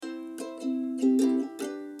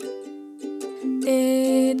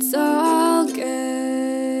It's all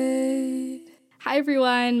good. Hi,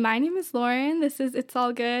 everyone. My name is Lauren. This is It's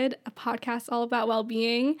All Good, a podcast all about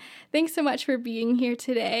well-being. Thanks so much for being here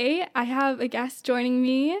today. I have a guest joining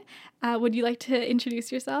me. Would you like to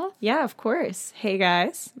introduce yourself? Yeah, of course. Hey,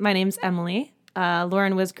 guys. My name's Emily.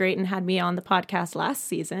 Lauren was great and had me on the podcast last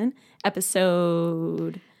season,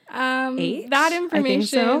 episode 8. That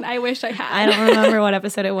information, I wish I had. I don't remember what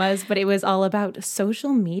episode it was, but it was all about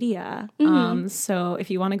social media. So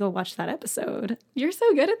if you want to go watch that episode. You're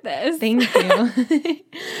so good at this. Thank you.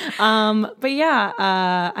 But yeah,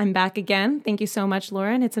 I'm back again. Thank you so much,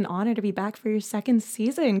 Lauren. It's an honor to be back for your second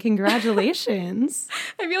season. Congratulations.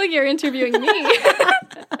 I feel like you're interviewing me.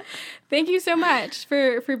 Thank you so much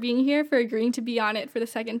for being here, for agreeing to be on it for the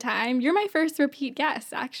second time. You're my first repeat guest,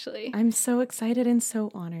 actually. I'm so excited and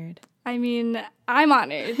so honored. I mean, I'm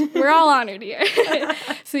honored. We're all honored here.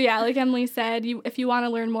 So yeah, like Emily said, if you want to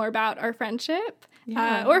learn more about our friendship,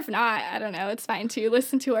 or if not, I don't know, it's fine too.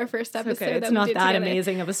 Listen to our first episode. Okay. It's not that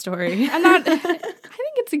amazing of a story. I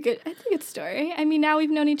think it's a good story. I mean, now we've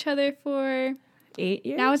known each other for 8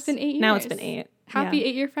 years. Now it's been 8 years. Now it's been 8. Happy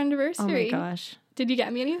 8-year friendiversary. Oh my gosh. Did you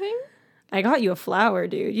get me anything? I got you a flower,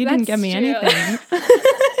 dude. You didn't get me true. anything.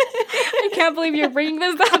 I can't believe you're bringing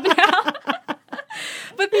this up now.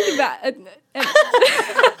 But think about it.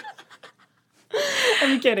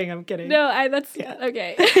 I'm kidding. No,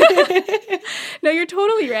 okay. No, you're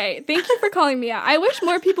totally right. Thank you for calling me out. I wish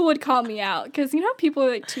more people would call me out because, you know, people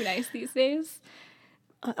are like too nice these days.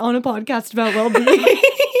 On a podcast about well-being.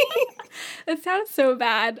 It sounds so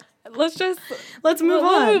bad. Let's move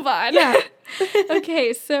on. Yeah.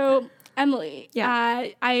 Okay, so Emily,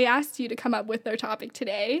 I asked you to come up with our topic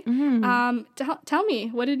today. Tell me,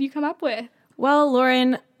 what did you come up with? Well,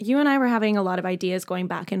 Lauren, you and I were having a lot of ideas going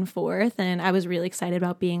back and forth, and I was really excited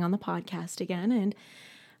about being on the podcast again. And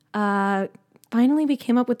finally, we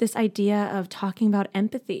came up with this idea of talking about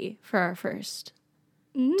empathy for our first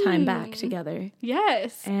time back together.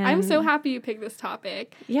 Yes. And I'm so happy you picked this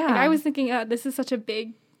topic. Yeah. Like, I was thinking, this is such a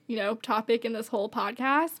big, topic in this whole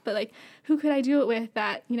podcast, but like, who could I do it with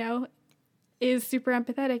that, is super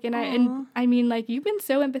empathetic? And I mean, like, you've been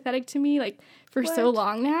so empathetic to me, like, for so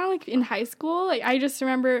long now, like, in high school. Like, I just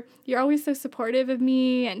remember you're always so supportive of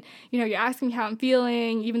me, and, you're asking me how I'm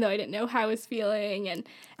feeling, even though I didn't know how I was feeling, and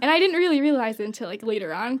I didn't really realize it until, like,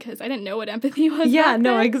 later on, because I didn't know what empathy was. Yeah,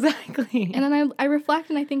 no, then. exactly. And then I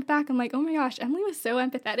reflect and I think back, I'm like, oh my gosh, Emily was so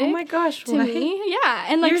empathetic. Oh my gosh, to me. Yeah.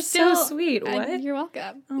 And like, you're still, so sweet. What? You're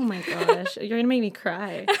welcome. Oh my gosh, you're gonna make me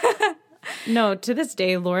cry. No, to this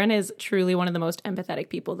day, Lauren is truly one of the most empathetic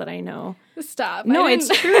people that I know. Stop. No, it's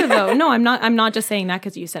true though. No, I'm not just saying that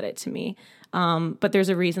because you said it to me. But there's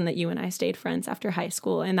a reason that you and I stayed friends after high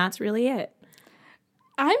school, and that's really it.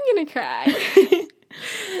 I'm gonna cry.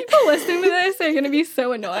 People listening to this are gonna be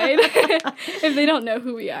so annoyed if they don't know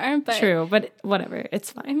who we are. But true, but whatever,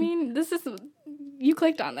 it's fine. I mean, you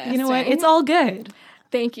clicked on this. You know right? what? It's all good.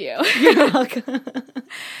 Thank you. You're welcome.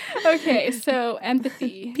 Okay, so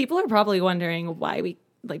empathy. People are probably wondering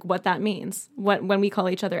what that means. When we call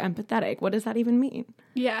each other empathetic, what does that even mean?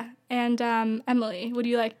 Yeah, and Emily, would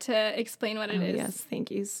you like to explain what it is? Yes,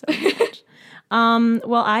 thank you so much.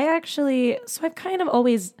 Well, I've kind of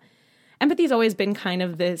always, empathy's always been kind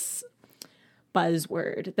of this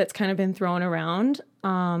buzzword that's kind of been thrown around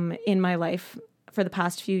in my life for the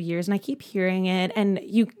past few years, and I keep hearing it, and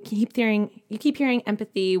you keep hearing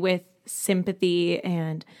empathy with sympathy,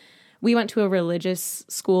 and we went to a religious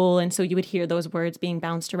school, and so you would hear those words being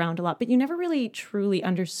bounced around a lot, but you never really truly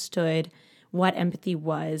understood what empathy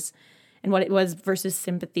was and what it was versus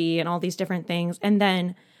sympathy and all these different things. And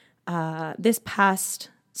then this past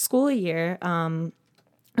school year, I'm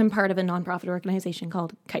part of a nonprofit organization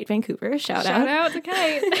called Kite Vancouver. Shout out to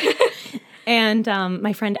Kite. And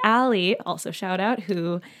my friend Allie, also shout out,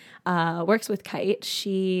 who works with Kite,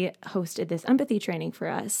 she hosted this empathy training for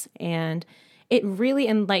us. And it really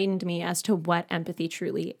enlightened me as to what empathy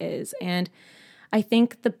truly is. And I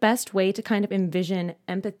think the best way to kind of envision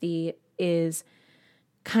empathy is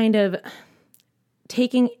kind of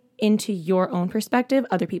taking into your own perspective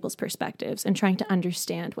other people's perspectives and trying to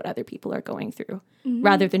understand what other people are going through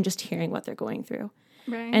rather than just hearing what they're going through.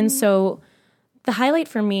 Right. And so the highlight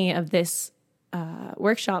for me of this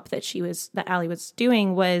workshop that Allie was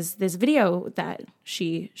doing was this video that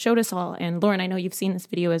she showed us all. And Lauren, I know you've seen this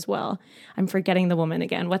video as well. I'm forgetting the woman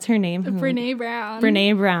again. What's her name? Brene Brown.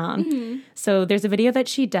 Brene Brown. So there's a video that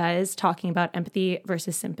she does talking about empathy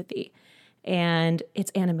versus sympathy. And it's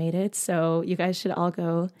animated, so you guys should all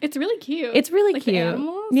go. It's really cute. It's really like cute. The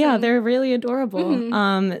animals yeah, they're really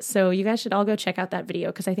adorable. So you guys should all go check out that video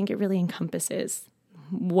because I think it really encompasses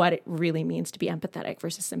what it really means to be empathetic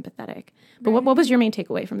versus sympathetic. But what was your main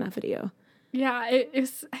takeaway from that video? Yeah,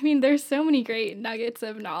 it's, I mean, there's so many great nuggets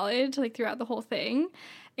of knowledge like throughout the whole thing.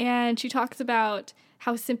 And she talks about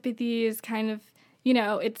how sympathy is kind of, you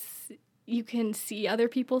know, it's, you can see other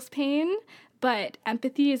people's pain, but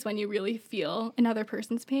empathy is when you really feel another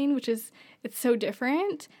person's pain, which is, it's so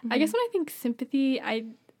different. I guess when I think sympathy,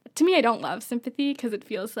 to me, I don't love sympathy because it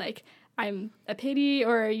feels like I'm a pity,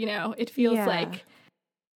 or, you know, it feels like,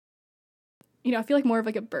 you know, I feel like more of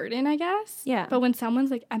like a burden, I guess. Yeah. But when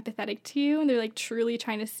someone's like empathetic to you and they're like truly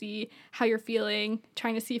trying to see how you're feeling,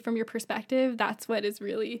 trying to see from your perspective, that's what is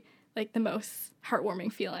really like the most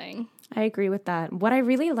heartwarming feeling. I agree with that. What I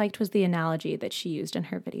really liked was the analogy that she used in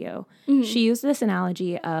her video. Mm-hmm. She used this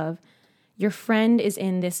analogy of your friend is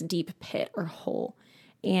in this deep pit or hole,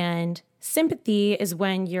 and sympathy is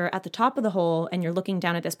when you're at the top of the hole and you're looking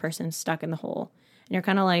down at this person stuck in the hole. And you're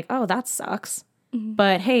kind of like, oh, that sucks. Mm-hmm.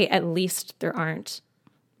 But hey, at least there aren't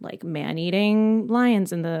like man-eating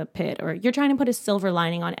lions in the pit. Or you're trying to put a silver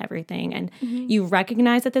lining on everything. And you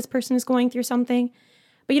recognize that this person is going through something,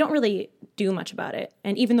 but you don't really do much about it.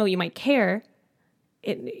 And even though you might care,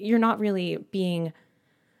 you're not really being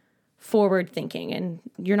forward-thinking, and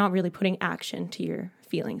you're not really putting action to your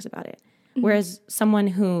feelings about it. Whereas someone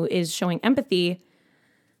who is showing empathy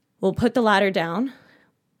will put the ladder down,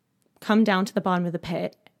 come down to the bottom of the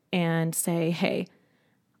pit, and say, hey,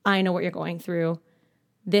 I know what you're going through.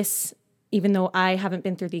 This, even though I haven't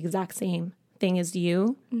been through the exact same thing as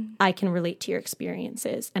you, I can relate to your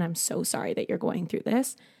experiences, and I'm so sorry that you're going through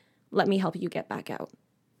this. Let me help you get back out.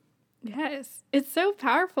 Yes. It's so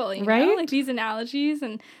powerful, you right? know? Like these analogies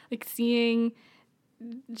and like seeing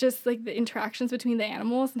just like the interactions between the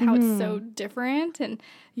animals and how it's so different. And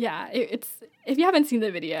yeah, it's, if you haven't seen the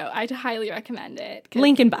video, I'd highly recommend it.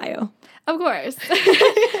 Link in bio. Of course.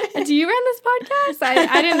 Do you run this podcast?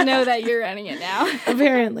 I didn't know that you're running it now.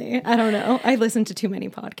 Apparently. I don't know. I listen to too many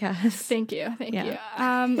podcasts. Thank you. You.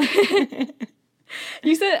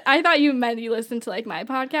 You said, I thought you meant you listened to like my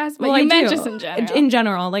podcast, but you meant just in general. In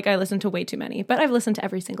general, like I listen to way too many, but I've listened to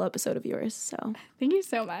every single episode of yours. So thank you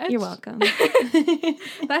so much. You're welcome.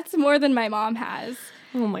 That's more than my mom has.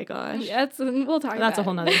 Oh my gosh. Yeah, we'll talk about That's a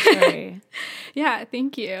whole nother story. Yeah,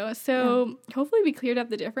 thank you. So hopefully we cleared up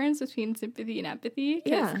the difference between sympathy and empathy.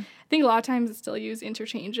 Yeah. I think a lot of times it's still used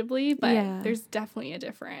interchangeably, but there's definitely a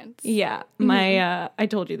difference. Yeah. My I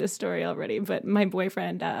told you this story already, but my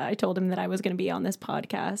boyfriend, I told him that I was going to be on this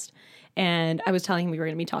podcast, and I was telling him we were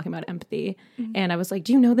going to be talking about empathy. And I was like,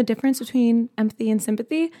 do you know the difference between empathy and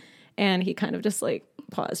sympathy? And he kind of just like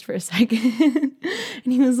paused for a second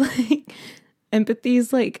and he was like, empathy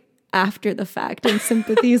is like after the fact and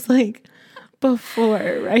sympathy is like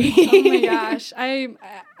before, right? Oh my gosh.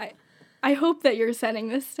 I hope that you're sending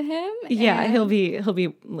this to him. Yeah, he'll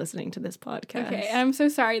be listening to this podcast. Okay, I'm so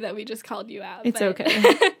sorry that we just called you out. It's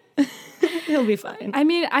okay. He'll be fine. I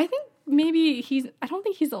mean, I think maybe I don't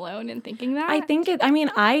think he's alone in thinking that.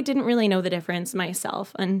 I didn't really know the difference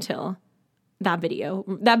myself until that video.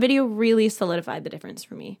 That video really solidified the difference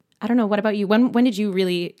for me. I don't know. What about you? When did you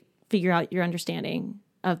really figure out your understanding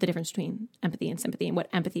of the difference between empathy and sympathy and what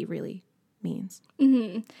empathy really means?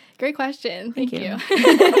 Great question. Thank you.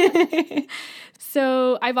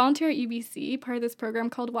 So I volunteer at UBC, part of this program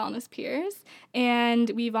called Wellness Peers, and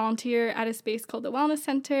we volunteer at a space called the Wellness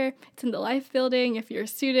Center. It's in the Life Building. If you're a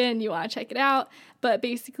student, you want to check it out. But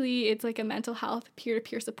basically, it's like a mental health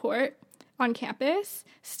peer-to-peer support on campus.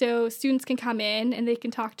 So students can come in and they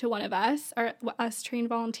can talk to one of us, or us trained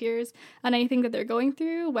volunteers, on anything that they're going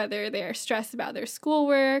through, whether they're stressed about their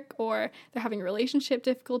schoolwork or they're having relationship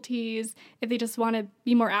difficulties, if they just want to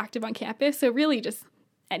be more active on campus. So really just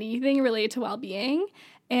anything related to well-being.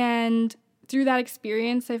 And through that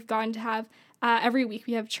experience, I've gotten to have every week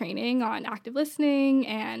we have training on active listening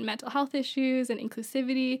and mental health issues and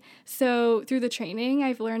inclusivity. So through the training,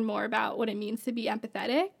 I've learned more about what it means to be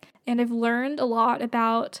empathetic. And I've learned a lot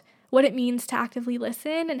about what it means to actively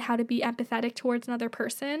listen and how to be empathetic towards another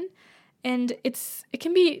person. And it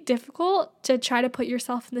can be difficult to try to put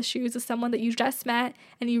yourself in the shoes of someone that you just met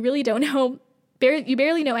and you really don't know, you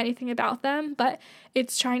barely know anything about them, but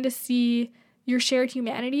it's trying to see your shared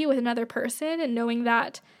humanity with another person and knowing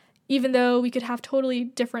that even though we could have totally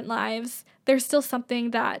different lives, there's still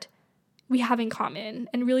something that we have in common,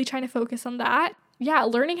 and really trying to focus on that. Yeah,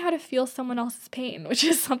 learning how to feel someone else's pain, which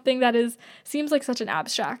is something that seems like such an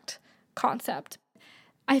abstract concept.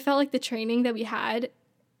 I felt like the training that we had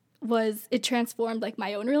it transformed like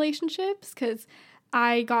my own relationships, because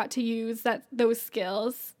I got to use those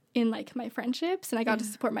skills in like my friendships, and I got to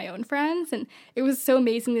support my own friends, and it was so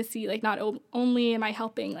amazing to see like not only am I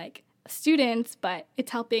helping like students, but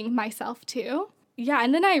it's helping myself too. Yeah,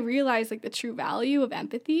 and then I realized like the true value of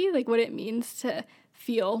empathy, like what it means to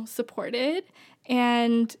feel supported.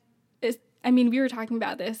 And we were talking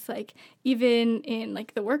about this, like, even in,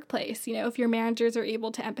 like, the workplace, you know, if your managers are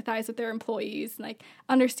able to empathize with their employees and, like,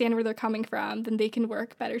 understand where they're coming from, then they can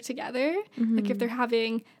work better together. Mm-hmm. Like, if they're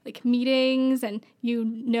having, like, meetings and you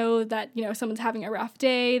know that, you know, someone's having a rough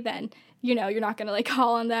day, then, you know, you're not going to, like,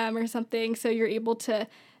 call on them or something. So you're able to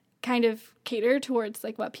kind of cater towards,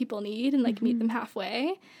 like, what people need and, like, meet them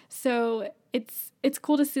halfway. So it's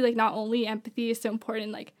cool to see, like, not only empathy is so important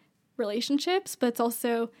in, like, relationships, but it's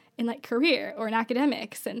also in like career or in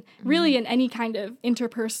academics and really in any kind of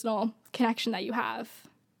interpersonal connection that you have.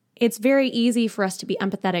 It's very easy for us to be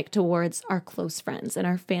empathetic towards our close friends and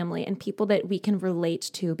our family and people that we can relate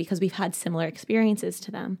to because we've had similar experiences to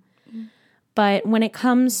them. Mm. But when it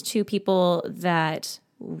comes to people that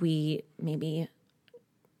we maybe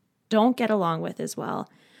don't get along with as well,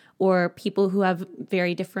 or people who have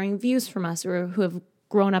very differing views from us or who have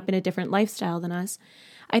grown up in a different lifestyle than us,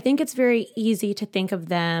 I think it's very easy to think of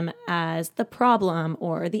them as the problem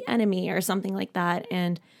or the enemy or something like that.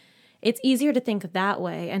 And it's easier to think that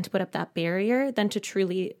way and to put up that barrier than to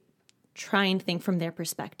truly try and think from their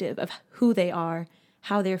perspective of who they are,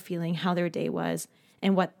 how they're feeling, how their day was,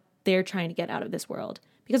 and what they're trying to get out of this world.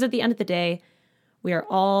 Because at the end of the day, we are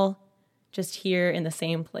all just here in the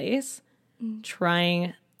same place,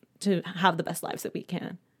 trying to have the best lives that we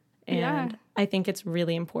can. And I think it's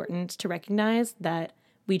really important to recognize that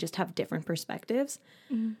we just have different perspectives,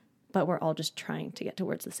 but we're all just trying to get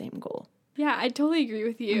towards the same goal. Yeah, I totally agree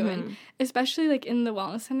with you. And especially like in the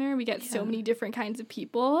Wellness Center, we get so many different kinds of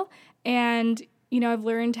people. And, you know, I've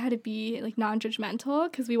learned how to be like non-judgmental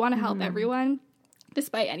because we want to help everyone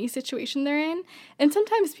despite any situation they're in. And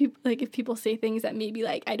sometimes people, like if people say things that maybe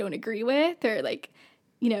like I don't agree with or like,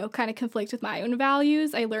 you know, kind of conflict with my own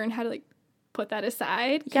values, I learn how to like put that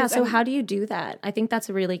aside. Yeah, so how do you do that? I think that's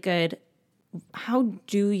a really good... How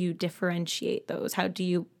do you differentiate those? How do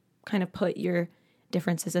you kind of put your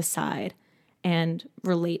differences aside and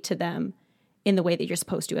relate to them in the way that you're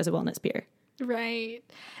supposed to as a wellness peer? Right.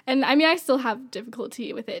 And I mean, I still have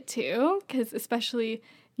difficulty with it too, because especially,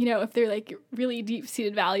 you know, if they're like really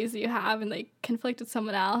deep-seated values that you have and like conflict with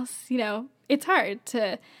someone else, you know, it's hard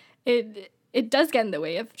to, it does get in the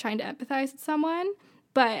way of trying to empathize with someone.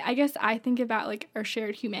 But I guess I think about like our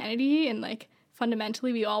shared humanity and like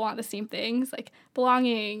fundamentally we all want the same things like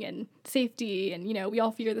belonging and safety and, you know, we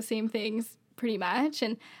all fear the same things pretty much.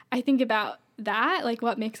 And I think about that, like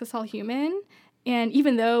what makes us all human. And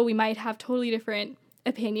even though we might have totally different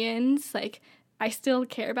opinions, like I still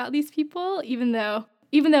care about these people, even though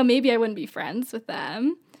maybe I wouldn't be friends with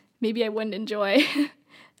them. Maybe I wouldn't enjoy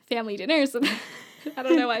family dinners. I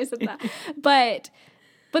don't know why I said that. But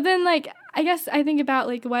then like, I guess I think about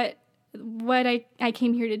like what I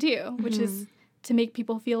came here to do, which is to make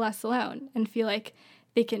people feel less alone and feel like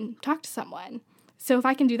they can talk to someone. So if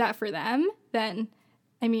I can do that for them, then,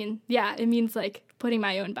 I mean, yeah, it means like putting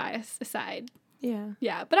my own bias aside. Yeah.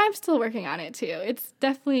 Yeah, but I'm still working on it too. It's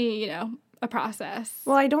definitely, you know, a process.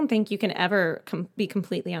 Well, I don't think you can ever be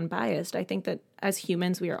completely unbiased. I think that as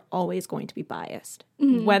humans, we are always going to be biased,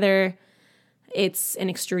 whether it's an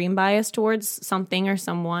extreme bias towards something or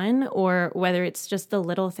someone, or whether it's just the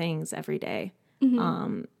little things every day.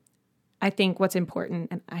 I think what's important,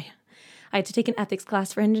 and I had to take an ethics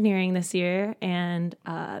class for engineering this year, and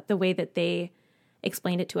the way that they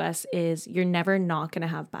explained it to us is you're never not going to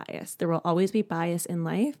have bias. There will always be bias in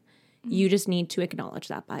life. You just need to acknowledge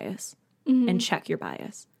that bias and check your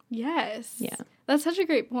bias. Yes. Yeah. That's such a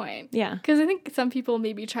great point. Yeah. Because I think some people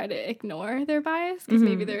maybe try to ignore their bias because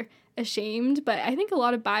maybe they're ashamed. But I think a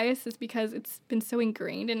lot of bias is because it's been so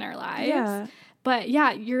ingrained in our lives. Yeah. But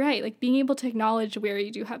yeah, you're right. Like being able to acknowledge where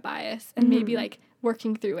you do have bias and maybe like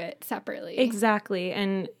working through it separately. Exactly.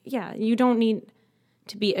 And yeah, you don't need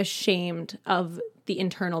to be ashamed of the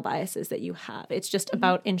internal biases that you have. It's just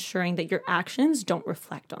about ensuring that your actions don't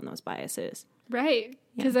reflect on those biases. Right.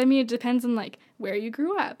 Because, I mean, it depends on, like, where you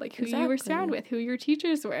grew up, like, who you were surrounded with, who your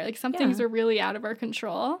teachers were. Like, some things are really out of our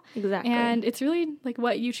control. Exactly. And it's really, like,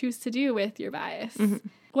 what you choose to do with your bias.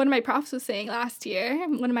 One of my profs was saying last year,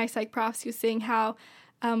 one of my psych profs, he was saying how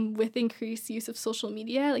with increased use of social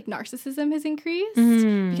media, like, narcissism has increased.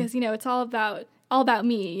 Because, you know, it's all about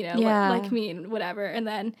me, you know, like me and whatever. And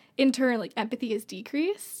then, in turn, like, empathy has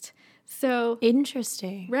decreased. So...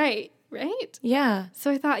 Interesting. Right. Yeah.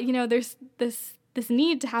 So I thought, you know, there's this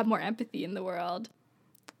need to have more empathy in the world.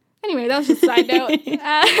 Anyway, that was just a side note.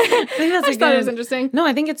 I just thought it was interesting. No,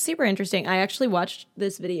 I think it's super interesting. I actually watched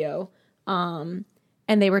this video, and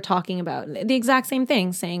And they were talking about the exact same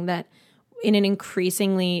thing, saying that in an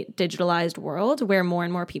increasingly digitalized world where more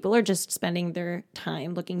and more people are just spending their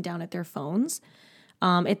time looking down at their phones,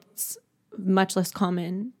 it's much less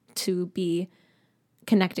common to be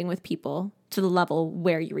connecting with people to the level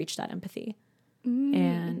where you reach that empathy.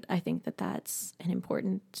 And I think that that's an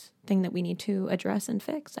important thing that we need to address and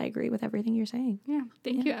fix. I agree with everything you're saying. Yeah.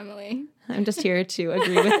 Thank you, Emily. I'm just here to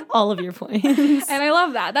agree with all of your points. And I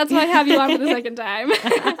love that. That's why I have you on for the second time.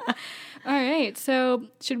 All right. So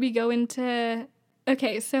should we go into...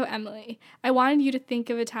 Okay, so Emily, I wanted you to think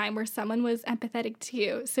of a time where someone was empathetic to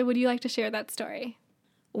you. So would you like to share that story?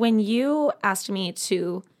 When you asked me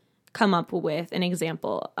to come up with an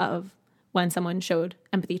example of when someone showed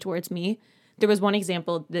empathy towards me, there was one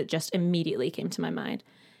example that just immediately came to my mind.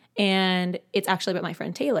 And it's actually about my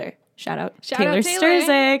friend Taylor. Shout out Taylor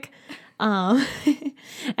Sturzik.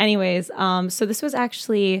 So this was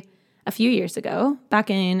actually a few years ago,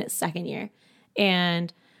 back in second year.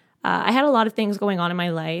 And I had a lot of things going on in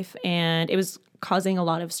my life, and it was causing a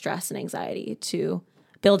lot of stress and anxiety to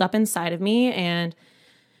build up inside of me. And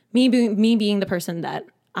me being the person that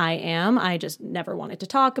I am, I just never wanted to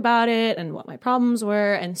talk about it and what my problems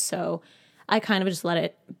were. And so I kind of just let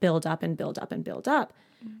it build up and build up and build up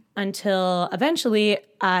until eventually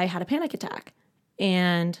I had a panic attack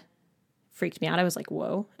and freaked me out. I was like,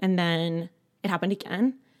 whoa. And then it happened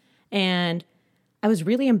again. And I was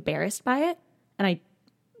really embarrassed by it. And I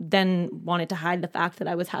then wanted to hide the fact that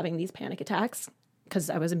I was having these panic attacks because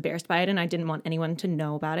I was embarrassed by it and I didn't want anyone to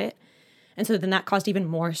know about it. And so then that caused even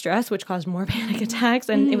more stress, which caused more panic attacks.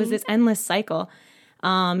 And it was this endless cycle.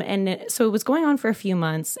 So it was going on for a few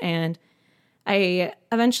months, and I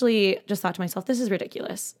eventually just thought to myself, this is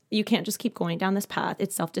ridiculous. You can't just keep going down this path.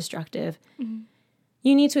 It's self-destructive.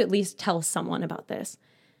 You need to at least tell someone about this.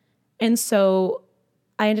 And so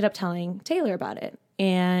I ended up telling Taylor about it.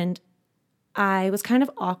 And I was kind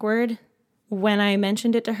of awkward when I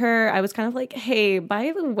mentioned it to her. I was kind of like, hey,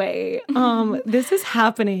 by the way, this is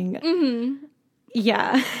happening.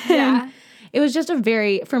 Yeah. Yeah. It was just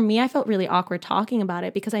for me, I felt really awkward talking about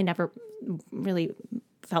it because I never really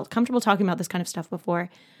felt comfortable talking about this kind of stuff before.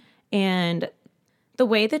 And the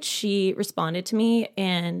way that she responded to me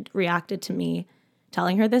and reacted to me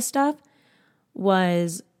telling her this stuff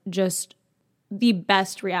was just the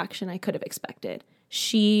best reaction I could have expected.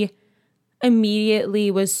 She immediately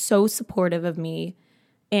was so supportive of me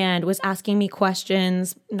and was asking me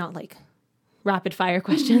questions, not like rapid fire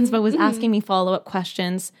questions, but was asking me follow-up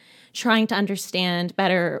questions, trying to understand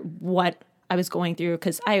better what I was going through,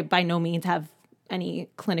 because I by no means have any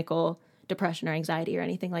clinical depression or anxiety or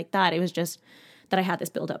anything like that. It was just that I had this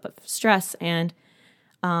buildup of stress. And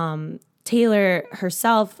Taylor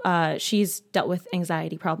herself, she's dealt with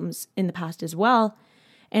anxiety problems in the past as well.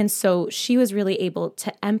 And so she was really able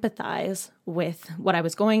to empathize with what I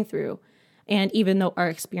was going through. And even though our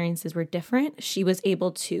experiences were different, she was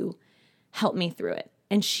able to help me through it.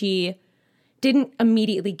 And she didn't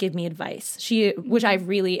immediately give me advice, which I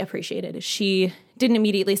really appreciated. She didn't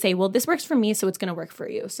immediately say, well, this works for me, so it's going to work for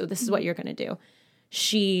you. So this is what you're going to do.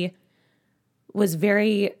 She was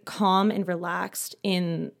very calm and relaxed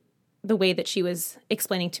in the way that she was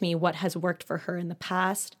explaining to me what has worked for her in the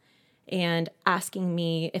past and asking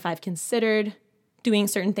me if I've considered doing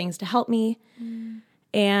certain things to help me.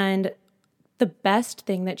 And the best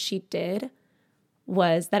thing that she did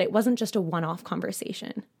was that it wasn't just a one-off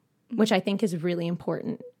conversation, which I think is really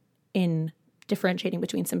important in differentiating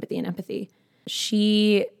between sympathy and empathy.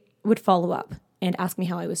 She would follow up and ask me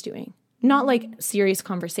how I was doing. Not like serious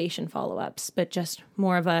conversation follow-ups, but just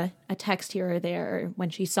more of a text here or there, or when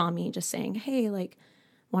she saw me just saying, hey, like,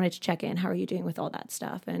 wanted to check in, how are you doing with all that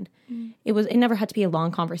stuff? And it never had to be a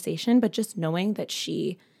long conversation, but just knowing that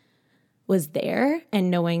she was there and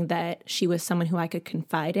knowing that she was someone who I could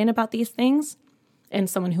confide in about these things and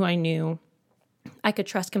someone who I knew I could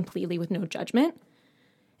trust completely with no judgment,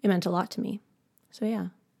 it meant a lot to me. So yeah.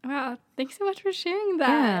 Wow. Thanks so much for sharing that.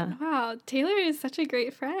 Yeah. Wow. Taylor is such a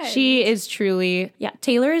great friend.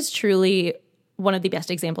 Taylor is truly one of the best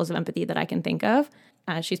examples of empathy that I can think of.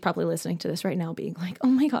 She's probably listening to this right now being like, oh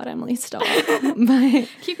my God, Emily, stop. But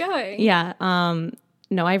keep going. Yeah.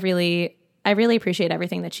 No, I really appreciate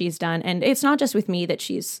everything that she's done. And it's not just with me that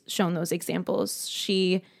she's shown those examples.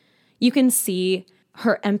 You can see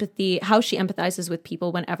her empathy, how she empathizes with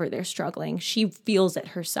people whenever they're struggling. She feels it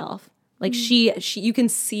herself. Like you can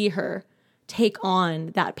see her take on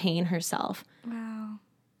that pain herself. Wow.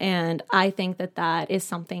 And I think that is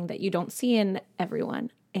something that you don't see in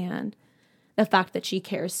everyone. And the fact that she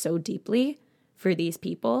cares so deeply for these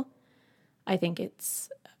people, I think it's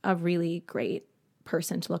a really great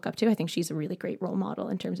person to look up to. I think she's a really great role model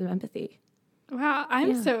in terms of empathy. Wow,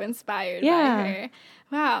 I'm so inspired by her.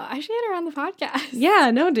 Wow, I should get her on the podcast. Yeah,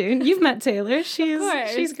 no, dude. You've met Taylor.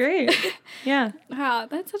 She's great. Yeah. Wow,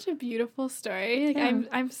 that's such a beautiful story. Like, yeah.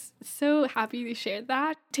 I'm so happy you shared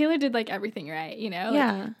that. Taylor did like everything right, you know?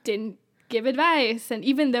 Like, didn't give advice, and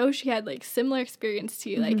even though she had like similar experience to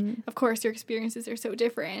you, like of course your experiences are so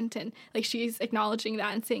different, and like she's acknowledging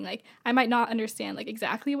that and saying like, I might not understand like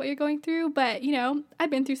exactly what you're going through, but you know, I've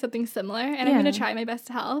been through something similar and I'm going to try my best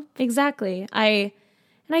to help. Exactly. I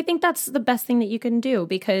think that's the best thing that you can do,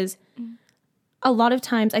 because a lot of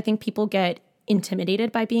times I think people get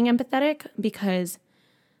intimidated by being empathetic because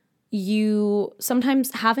you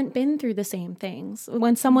sometimes haven't been through the same things.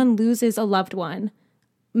 When someone loses a loved one,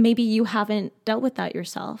 maybe you haven't dealt with that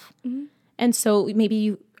yourself. And so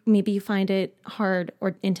maybe you find it hard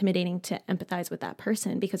or intimidating to empathize with that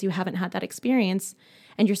person because you haven't had that experience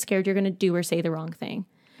and you're scared you're going to do or say the wrong thing.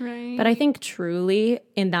 Right. But I think truly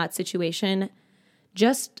in that situation,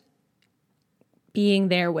 just being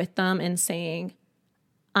there with them and saying,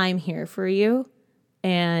 I'm here for you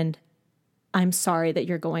and I'm sorry that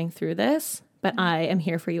you're going through this, but I am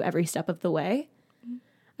here for you every step of the way.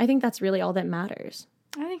 I think that's really all that matters.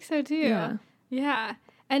 I think so too. Yeah.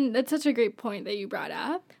 And that's such a great point that you brought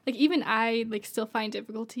up. Like, even I like still find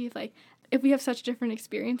difficulty like if we have such different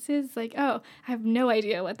experiences, like, oh, I have no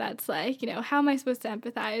idea what that's like, you know, how am I supposed to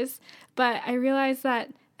empathize? But I realize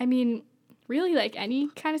that, I mean, really like any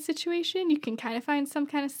kind of situation, you can kind of find some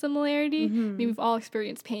kind of similarity. I mean, we've all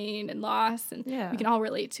experienced pain and loss, and we can all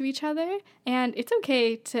relate to each other. And it's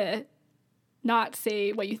okay to not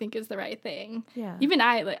say what you think is the right thing. Yeah. Even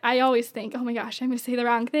I always think, oh my gosh, I'm going to say the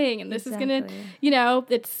wrong thing, and this is going to, you know,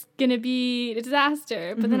 it's going to be a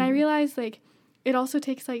disaster. But then I realize, like, it also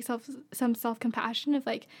takes, like, some self-compassion of,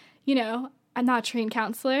 like, you know, I'm not a trained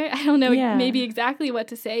counselor. I don't know maybe exactly what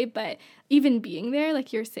to say, but even being there,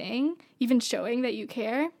 like you're saying, even showing that you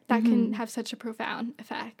care, that can have such a profound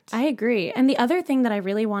effect. I agree. And the other thing that I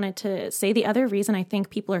really wanted to say, the other reason I think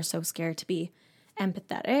people are so scared to be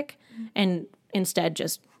empathetic and instead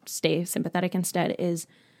just stay sympathetic instead is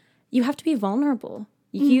you have to be vulnerable.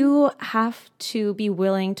 You have to be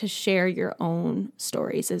willing to share your own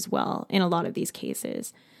stories as well in a lot of these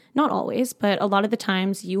cases. Not always, but a lot of the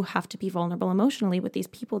times you have to be vulnerable emotionally with these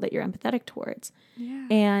people that you're empathetic towards. Yeah.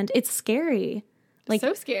 And it's scary. Like,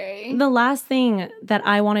 so scary. The last thing that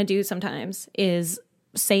I want to do sometimes is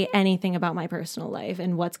say anything about my personal life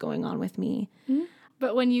and what's going on with me.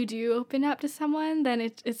 But when you do open up to someone, then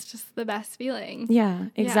it's just the best feeling. Yeah,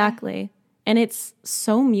 exactly. And it's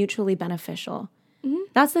so mutually beneficial.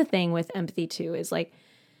 That's the thing with empathy too, is like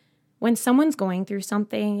when someone's going through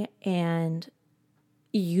something and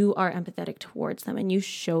you are empathetic towards them and you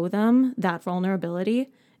show them that vulnerability,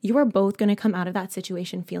 you are both going to come out of that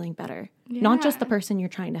situation feeling better. Not just the person you're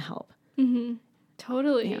trying to help.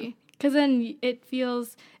 Totally. Because then it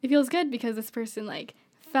feels good because this person like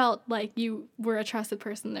felt like you were a trusted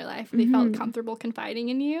person in their life. They felt comfortable confiding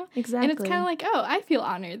in you. Exactly. And it's kind of like, oh, I feel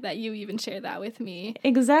honored that you even shared that with me.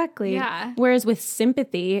 Exactly. Yeah. Whereas with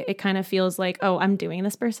sympathy, it kind of feels like, oh, I'm doing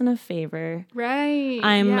this person a favor. Right.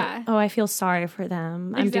 Oh, I feel sorry for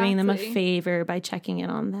them. I'm doing them a favor by checking in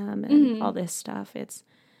on them and all this stuff. It's,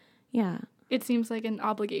 It seems like an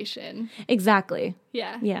obligation. Exactly.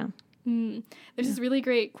 Yeah. Yeah. There's this really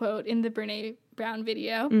great quote in the Brene Brown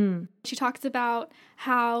video. She talks about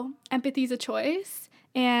how empathy is a choice,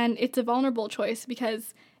 and it's a vulnerable choice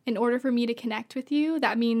because in order for me to connect with you,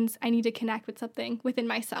 that means I need to connect with something within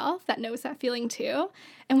myself that knows that feeling too.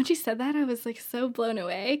 And when she said that, I was like so blown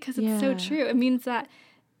away because it's so true. It means that,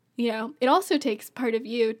 you know, it also takes part of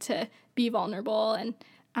you to be vulnerable, and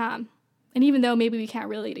even though maybe we can't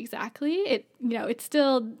relate exactly, it's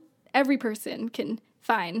still every person can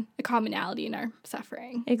find a commonality in our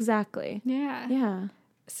suffering. Exactly. Yeah. Yeah.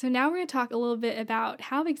 So now we're going to talk a little bit about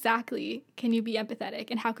how exactly can you be empathetic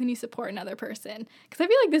and how can you support another person? Because I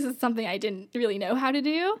feel like this is something I didn't really know how to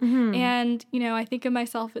do. And, you know, I think of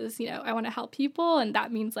myself as, you know, I want to help people, and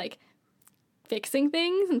that means like fixing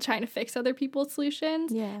things and trying to fix other people's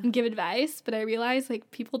solutions and give advice. But I realize like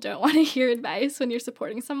people don't want to hear advice when you're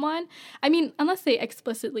supporting someone. I mean, unless they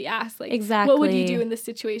explicitly ask like, what would you do in this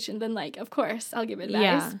situation? Then like, of course, I'll give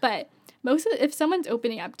advice. But if someone's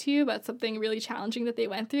opening up to you about something really challenging that they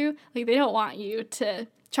went through, like they don't want you to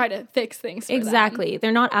try to fix things for them.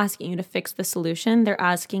 They're not asking you to fix the solution. They're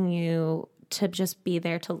asking you to just be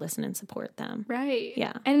there to listen and support them. Right.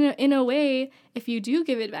 Yeah. And in a way, if you do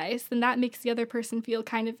give advice, then that makes the other person feel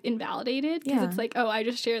kind of invalidated because it's like, oh, I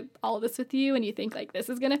just shared all of this with you and you think like this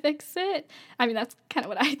is going to fix it. I mean, that's kind of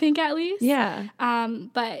what I think at least. Yeah.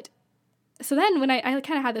 But so then when I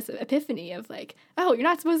kind of had this epiphany of like, oh, you're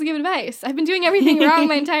not supposed to give advice. I've been doing everything wrong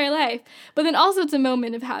my entire life. But then also it's a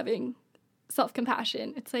moment of having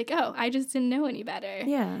self-compassion. It's like, oh, I just didn't know any better.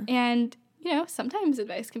 Yeah. And, you know, sometimes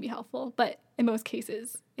advice can be helpful, but in most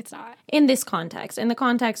cases, it's not. In this context, in the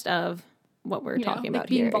context of what we're talking about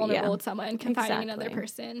being here. vulnerable with someone, confiding in another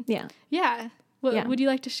person. Yeah. Yeah. Would you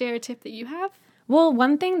like to share a tip that you have? Well,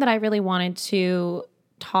 one thing that I really wanted to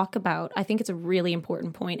talk about, I think it's a really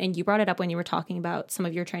important point, and you brought it up when you were talking about some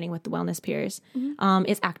of your training with the wellness peers,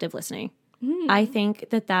 is active listening. I think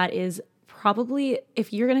that is probably,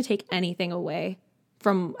 if you're going to take anything away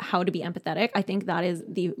from how to be empathetic, I think that is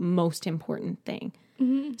the most important thing.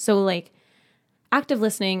 So like active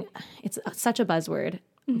listening, it's such a buzzword,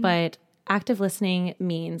 but active listening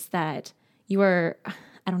means that you are,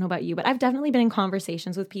 I don't know about you, but I've definitely been in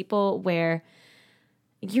conversations with people where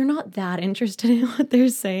you're not that interested in what they're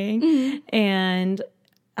saying. And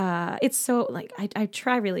it's so like, I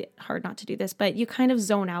try really hard not to do this, but you kind of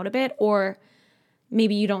zone out a bit, or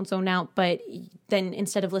maybe you don't zone out, but then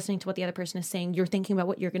instead of listening to what the other person is saying, you're thinking about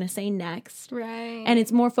what you're going to say next. Right. And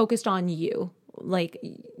it's more focused on you. Like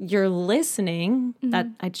you're listening, that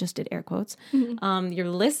I just did air quotes. You're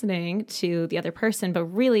listening to the other person, but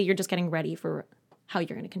really you're just getting ready for how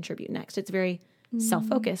you're going to contribute next. It's very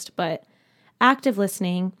self-focused, but active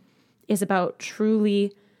listening is about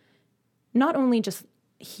truly not only just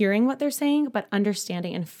hearing what they're saying, but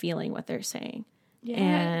understanding and feeling what they're saying. Yes.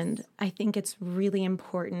 And I think it's really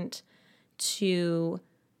important to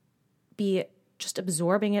be just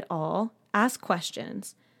absorbing it all, ask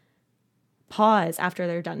questions, pause after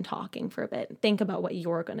they're done talking for a bit, think about what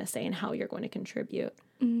you're going to say and how you're going to contribute.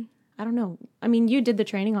 I don't know. I mean, you did the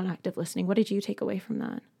training on active listening. What did you take away from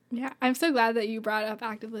that? Yeah, I'm so glad that you brought up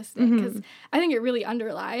active listening, because I think it really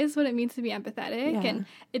underlies what it means to be empathetic. Yeah. And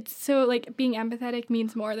it's so like being empathetic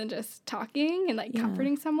means more than just talking and like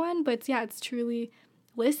comforting someone, but it's truly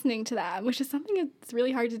listening to them, which is something that's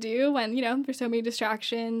really hard to do when, you know, there's so many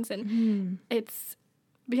distractions. And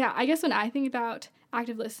I guess when I think about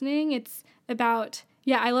active listening, it's about,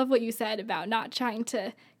 I love what you said about not trying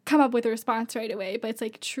to come up with a response right away, but it's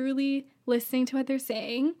like truly listening to what they're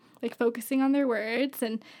saying, like focusing on their words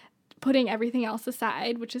and putting everything else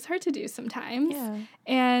aside, which is hard to do sometimes. Yeah.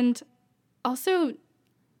 And also,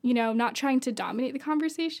 you know, not trying to dominate the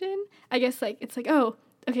conversation. I guess like, it's like, oh,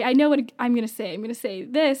 okay, I know what I'm going to say. I'm going to say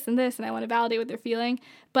this, and I want to validate what they're feeling.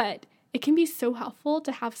 But it can be so helpful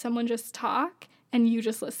to have someone just talk and you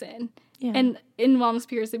just listen. Yeah. And in Wellness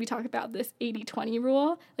Peers, we talk about this 80-20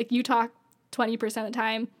 rule. Like you talk 20% of the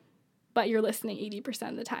time, but you're listening 80%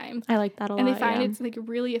 of the time. I like that a lot. And they find it's like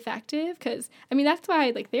really effective because, I mean, that's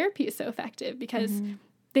why like therapy is so effective, because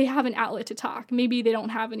they have an outlet to talk. Maybe they don't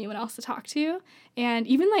have anyone else to talk to. And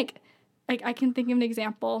even like I can think of an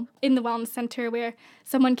example in the wellness center where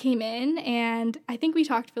someone came in and I think we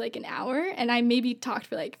talked for like an hour, and I maybe talked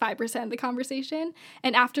for like 5% of the conversation.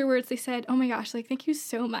 And afterwards they said, oh my gosh, like thank you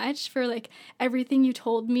so much for like everything you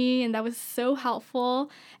told me, and that was so helpful,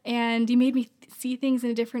 and you made me see things in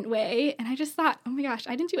a different way. And I just thought, oh my gosh,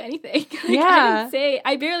 I didn't do anything.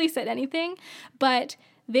 I barely said anything, but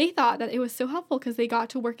they thought that it was so helpful because they got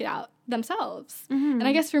to work it out themselves. And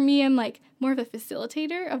I guess for me, I'm like more of a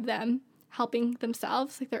facilitator of them helping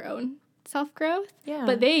themselves, like their own self-growth. Yeah.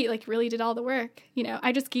 But they like really did all the work. You know,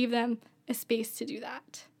 I just gave them a space to do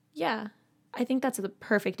that. Yeah. I think that's the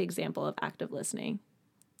perfect example of active listening.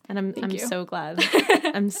 And I'm so glad.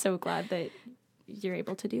 I'm so glad that you're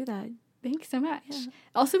able to do that. Thanks so much. Yeah.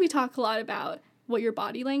 Also, we talk a lot about what your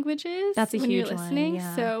body language is. That's a when huge you're listening. One,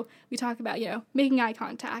 yeah. So we talk about, you know, making eye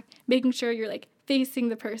contact, making sure you're like facing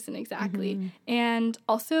the person exactly. And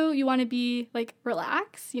also you want to be like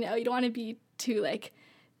relaxed, you know, you don't want to be too like,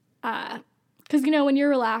 because, you know, when you're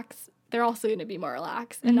relaxed, they're also going to be more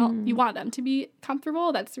relaxed, and you want them to be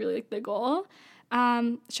comfortable. That's really like the goal.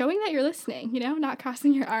 Showing that you're listening, you know, not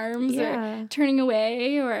crossing your arms or turning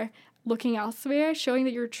away or looking elsewhere, showing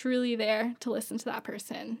that you're truly there to listen to that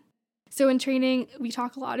person. So in training, we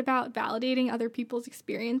talk a lot about validating other people's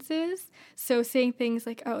experiences. So saying things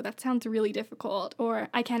like, oh, that sounds really difficult, or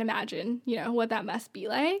I can't imagine, you know, what that must be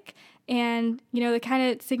like. And, you know, the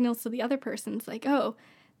kind of signals to the other person's like, oh,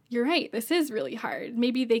 you're right, this is really hard.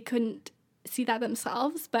 Maybe they couldn't see that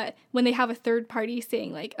themselves, but when they have a third party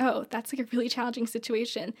saying like, oh, that's like a really challenging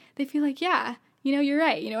situation, they feel like, yeah, you know, you're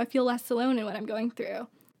right. You know, I feel less alone in what I'm going through.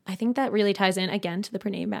 I think that really ties in again to the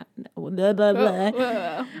Brene blah, blah, blah.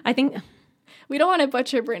 Whoa. I think we don't want to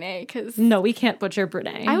butcher Brene because no, we can't butcher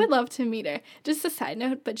Brene. I would love to meet her. Just a side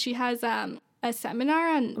note, but she has a seminar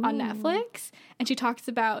on Netflix, and she talks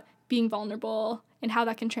about being vulnerable and how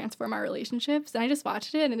that can transform our relationships. And I just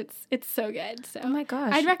watched it, and it's so good. So Oh my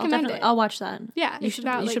gosh. I'd recommend it. I'll watch that. Yeah, You it's should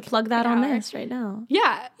about, you like, should plug that an on hour. this right now.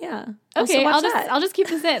 Yeah. Yeah. Okay, Also watch I'll just keep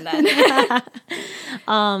this in then.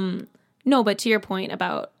 No, but to your point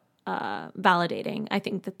about validating, I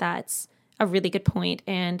think that that's a really good point.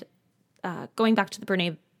 And going back to the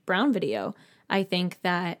Brene Brown video, I think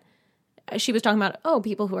that she was talking about,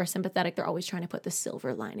 people who are sympathetic, they're always trying to put the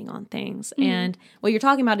silver lining on things. And what you're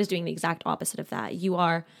talking about is doing the exact opposite of that. You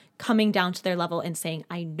are coming down to their level and saying,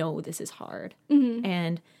 I know this is hard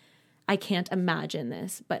and I can't imagine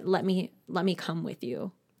this, but let me come with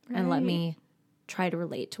you and let me try to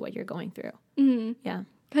relate to what you're going through. Yeah.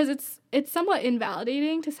 Because it's somewhat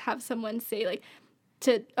invalidating to have someone say, like,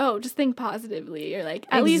 just think positively, or like,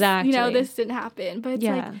 at least, this didn't happen. But it's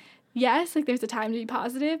like, yes, like, there's a time to be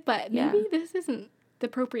positive, but maybe this isn't the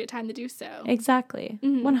appropriate time to do so. Exactly.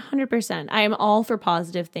 100%. I am all for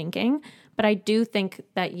positive thinking, but I do think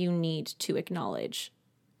that you need to acknowledge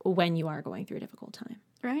when you are going through a difficult time.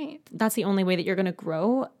 Right. That's the only way that you're going to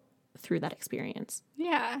grow through that experience.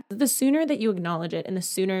 Yeah. The sooner that you acknowledge it and the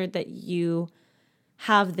sooner that you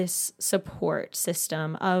have this support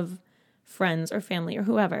system of friends or family or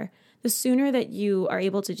whoever, the sooner that you are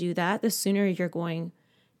able to do that, the sooner you're going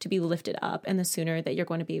to be lifted up and the sooner that you're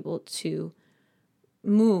going to be able to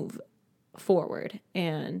move forward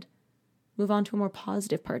and move on to a more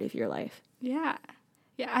positive part of your life. Yeah.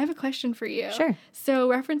 Yeah, I have a question for you. Sure. So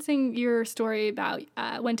referencing your story about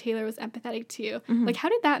when Taylor was empathetic to you, like, how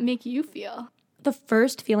did that make you feel? The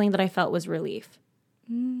first feeling that I felt was relief.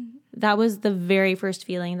 That was the very first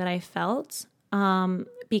feeling that I felt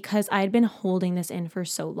because I had been holding this in for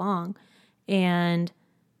so long. And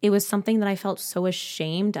it was something that I felt so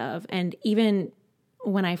ashamed of. And even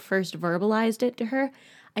when I first verbalized it to her,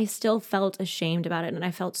 I still felt ashamed about it. And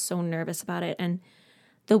I felt so nervous about it. And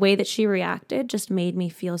the way that she reacted just made me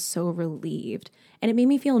feel so relieved. And it made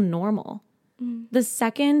me feel normal. The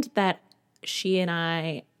second that she and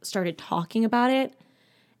I started talking about it,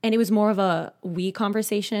 and it was more of a we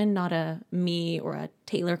conversation, not a me or a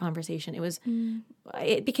Taylor conversation.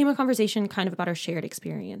 It became a conversation kind of about our shared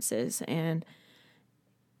experiences. And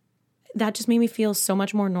that just made me feel so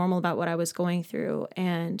much more normal about what I was going through.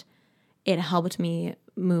 And it helped me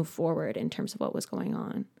move forward in terms of what was going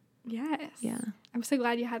on. Yes. Yeah. I'm so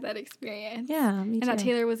glad you had that experience. Yeah, me too. And that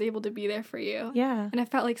Taylor was able to be there for you. Yeah. And it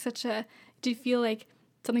felt like do you feel like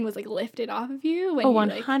something was, like, lifted off of you? When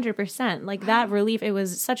 100%. Like, that relief, it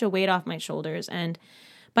was such a weight off my shoulders. And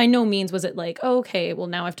by no means was it like, okay, well,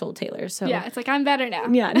 now I've told Taylor. So yeah, it's like, I'm better now.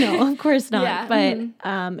 Yeah, no, of course not. Yeah.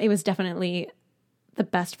 But it was definitely the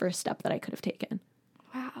best first step that I could have taken.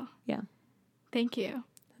 Wow. Yeah. Thank you.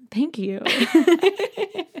 Thank you.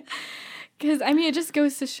 Because, I mean, it just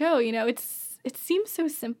goes to show, it seems so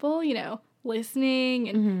simple, listening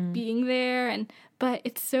and being there, but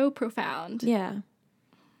it's so profound. Yeah,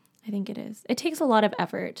 I think it is. It takes a lot of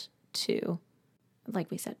effort to, like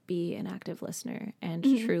we said, be an active listener and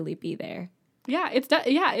truly be there. Yeah, it's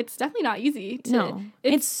definitely not easy. No,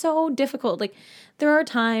 it's so difficult. Like, there are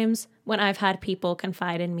times when I've had people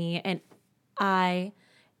confide in me, and I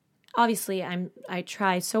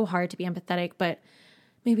try so hard to be empathetic, but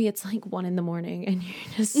maybe it's like 1 a.m. and you're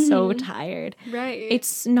just so tired. Right.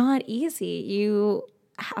 It's not easy. You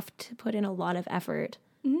have to put in a lot of effort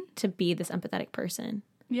to be this empathetic person.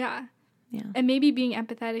 Yeah. Yeah. And maybe being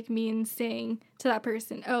empathetic means saying to that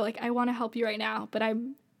person, oh, like, I want to help you right now, but I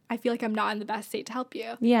feel like I'm not in the best state to help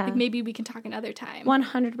you. Yeah. Like, maybe we can talk another time.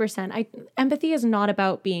 100%. Empathy is not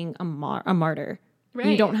about being a martyr. Right.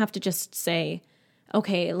 You don't have to just say,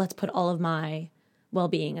 okay, let's put all of my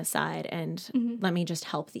well-being aside and let me just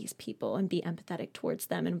help these people and be empathetic towards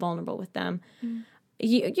them and vulnerable with them.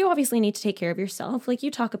 You obviously need to take care of yourself. Like, you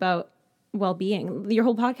talk about well-being. Your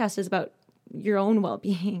whole podcast is about your own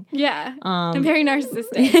well-being. Yeah. I'm very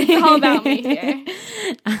narcissistic. It's all about me here.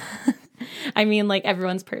 I mean, like,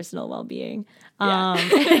 everyone's personal well-being. Yeah.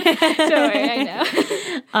 Don't worry, I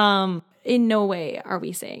know. In no way are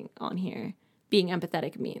we saying on here being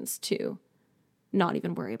empathetic means to not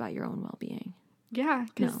even worry about your own well-being. Yeah,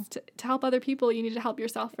 because to help other people, you need to help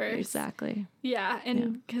yourself first. Exactly. Yeah,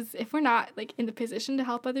 and because if we're not, like, in the position to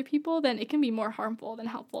help other people, then it can be more harmful than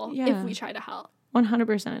helpful if we try to help.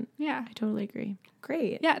 100%. Yeah. I totally agree.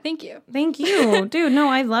 Great. Yeah, thank you. Thank you. Dude, no,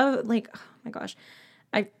 I love, like, oh my gosh.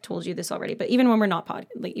 I told you this already, but even when we're not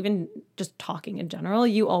even just talking in general,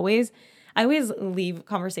 I always leave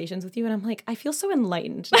conversations with you and I'm like, I feel so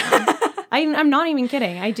enlightened now. I'm not even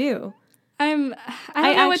kidding. I do. I don't know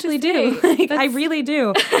actually what to say. do. Like, I really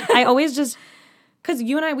do. I always just because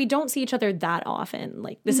you and I, we don't see each other that often.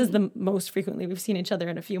 Like, this is the most frequently we've seen each other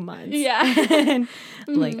in a few months. Yeah. And,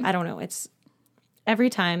 like, I don't know. It's every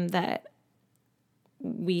time that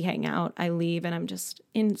we hang out, I leave and I'm just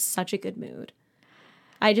in such a good mood.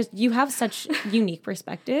 You have such unique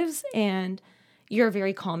perspectives and you're a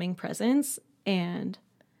very calming presence. And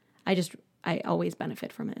I always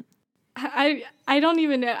benefit from it. I don't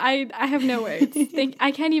even know. I have no words.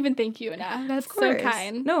 I can't even thank you enough. That's so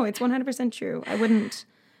kind. No, it's 100% true. I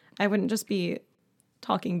wouldn't just be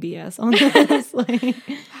talking BS on this. Like,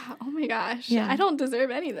 oh my gosh. Yeah. I don't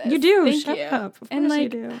deserve any of this. You do. Thank Shut you. up. Of and course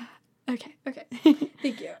like, you do. Okay.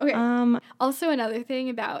 Thank you. Okay. Also, another thing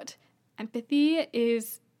about empathy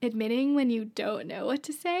is admitting when you don't know what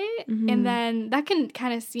to say. And then that can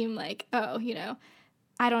kind of seem like, oh,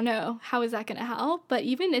 I don't know. How is that going to help? But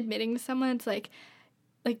even admitting to someone, it's like,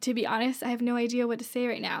 to be honest, I have no idea what to say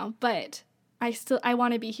right now, but I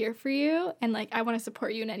want to be here for you. And like, I want to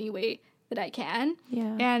support you in any way that I can.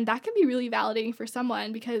 Yeah. And that can be really validating for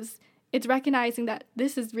someone because it's recognizing that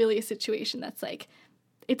this is really a situation that's like,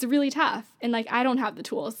 it's really tough. And like, I don't have the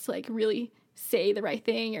tools to like really say the right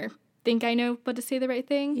thing or think I know what to say the right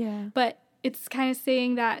thing. Yeah. But it's kind of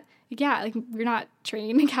saying that, yeah, like we're not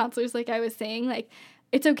trained counselors, like I was saying, like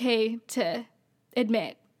it's okay to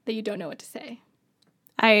admit that you don't know what to say.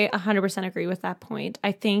 I 100% agree with that point.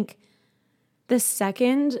 I think the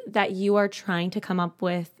second that you are trying to come up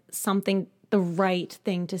with something, the right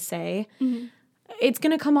thing to say, it's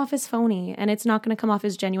going to come off as phony and it's not going to come off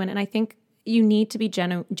as genuine. And I think you need to be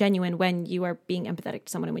genuine when you are being empathetic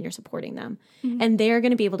to someone and when you're supporting them. And they're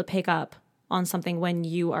going to be able to pick up on something when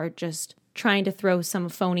you are just trying to throw some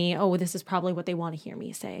phony, oh, this is probably what they want to hear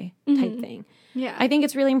me say type thing. Yeah. I think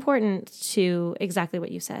it's really important to exactly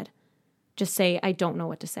what you said. Just say, I don't know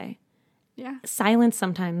what to say. Yeah. Silence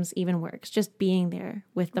sometimes even works. Just being there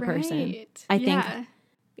with the person. I think Yeah.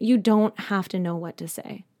 you don't have to know what to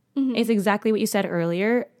say. It's exactly what you said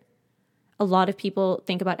earlier. A lot of people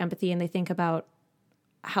think about empathy and they think about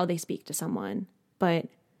how they speak to someone, but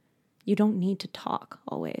you don't need to talk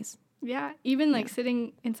always. Yeah. Even like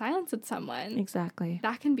sitting in silence with someone. Exactly.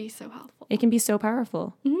 That can be so helpful. It can be so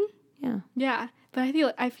powerful. Yeah. Yeah. But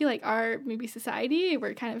I feel like our maybe society,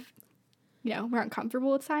 we're kind of, we're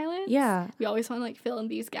uncomfortable with silence. Yeah. We always want to like fill in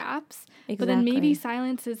these gaps. Exactly. But then maybe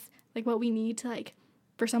silence is like what we need to like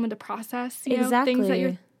for someone to process, things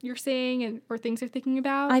that you're saying or things you're thinking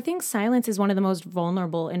about. I think silence is one of the most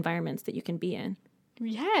vulnerable environments that you can be in.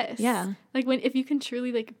 Yes. Yeah. Like if you can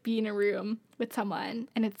truly like be in a room with someone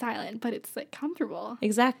and it's silent, but it's like comfortable.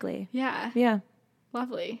 Exactly. Yeah. Yeah.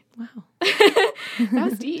 Lovely. Wow. That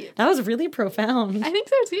was deep. That was really profound. I think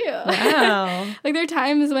so too. Wow. Like there are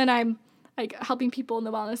times when I'm like helping people in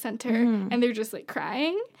the wellness center and they're just like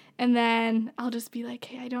crying. And then I'll just be like,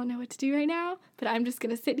 hey, I don't know what to do right now, but I'm just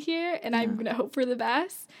going to sit here and I'm going to hope for the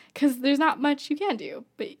best because there's not much you can do.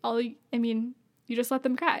 But you just let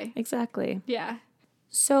them cry. Exactly. Yeah.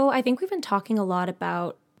 So I think we've been talking a lot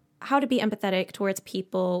about how to be empathetic towards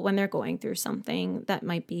people when they're going through something that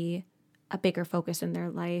might be a bigger focus in their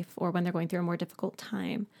life or when they're going through a more difficult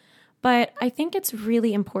time. But I think it's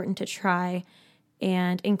really important to try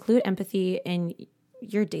and include empathy in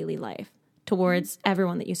your daily life towards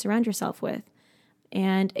everyone that you surround yourself with.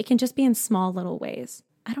 And it can just be in small little ways.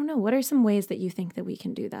 I don't know. What are some ways that you think that we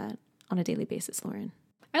can do that on a daily basis, Lauren?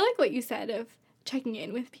 I like what you said of checking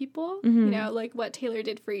in with people, like what Taylor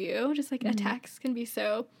did for you. Just like a text can be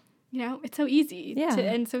so, it's so easy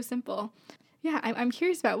and so simple. Yeah, I'm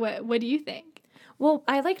curious about what do you think? Well,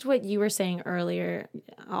 I liked what you were saying earlier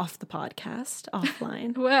off the podcast,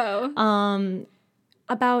 offline. Whoa.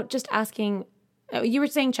 About just asking, you were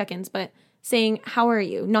saying check-ins, but saying, how are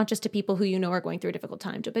you? Not just to people who you know are going through a difficult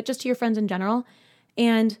time, but just to your friends in general.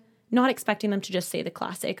 And not expecting them to just say the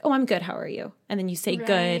classic, oh, I'm good, how are you? And then you say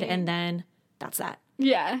good, and then that's that.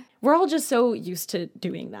 Yeah. We're all just so used to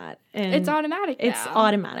doing that. And it's automatic now. It's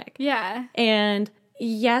automatic. Yeah. And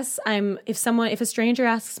yes, if a stranger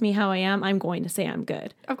asks me how I am, I'm going to say I'm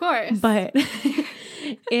good. Of course. But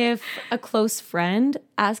if a close friend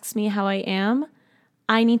asks me how I am,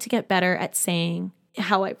 I need to get better at saying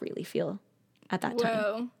how I really feel at that time.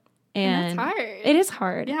 Whoa. And that's hard. It is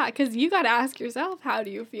hard. Yeah, because you got to ask yourself, how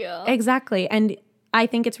do you feel? Exactly. And I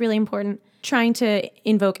think it's really important trying to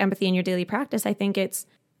invoke empathy in your daily practice. I think it's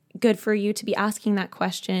good for you to be asking that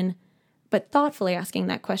question, but thoughtfully asking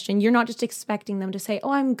that question. You're not just expecting them to say,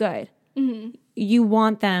 oh, I'm good. Mm-hmm. You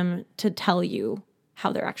want them to tell you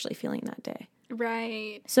how they're actually feeling that day.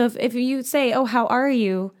 Right. So if you say, oh, how are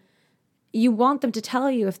you? You want them to tell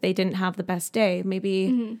you if they didn't have the best day.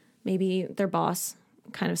 Maybe their boss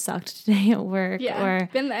kind of sucked today at work. Yeah, or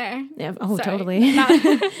been there. Yeah, oh, Sorry. totally.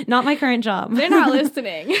 Not my current job. They're not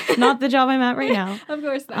listening. Not the job I'm at right now. Of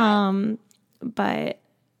course not. But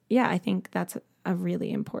yeah, I think that's a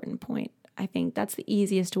really important point. I think that's the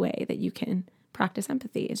easiest way that you can practice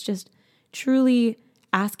empathy. It's just truly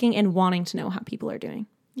asking and wanting to know how people are doing.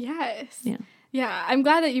 Yes. Yeah. Yeah, I'm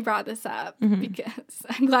glad that you brought this up because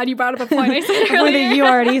I'm glad you brought up a point I said One earlier. that you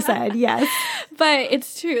already said, yes. But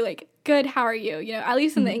it's true, like, good, how are you? You know, at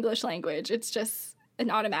least in the English language, it's just an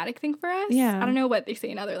automatic thing for us. Yeah. I don't know what they say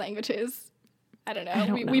in other languages. I don't know. I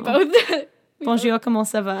don't We know. both. Bonjour, comment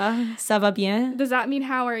ça va? Ça va bien? Does that mean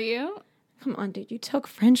how are you? Come on, dude, you took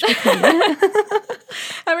French with me.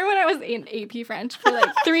 I remember when I was in AP French for like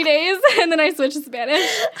 3 days and then I switched to Spanish.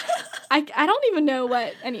 I don't even know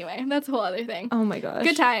what. Anyway, that's a whole other thing. Oh my gosh.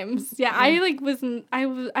 Good times. Yeah, I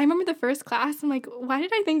remember the first class. I'm like, why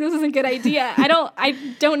did I think this was a good idea? I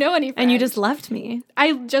don't know any French. And you just left me.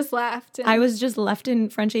 I just left. And I was just left in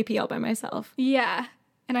French AP all by myself. yeah,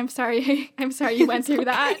 and I'm sorry. I'm sorry you went through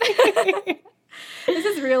that. This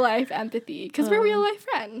is real life empathy because we're real life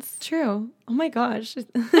friends. True. Oh my gosh.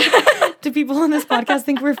 Do people on this podcast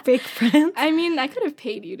think we're fake friends? I mean, I could have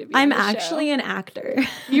paid you to be. I'm on the actually show. an actor.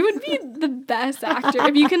 You would be the best actor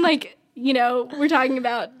if you can, like, you know, we're talking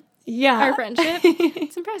about Yeah. our friendship.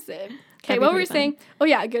 It's impressive. Okay, That'd what be were we pretty saying? Oh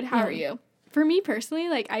yeah, good. How Yeah. are you? For me personally,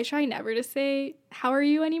 like, I try never to say how are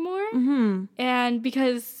you anymore, and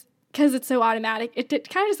because it's so automatic, it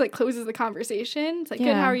kind of just like closes the conversation. It's like, good.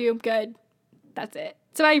 Yeah. How are you? Good. That's it.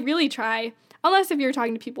 So I really try. Unless if you're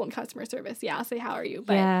talking to people in customer service, yeah, I'll say how are you,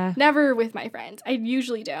 but Yeah. never with my friends. I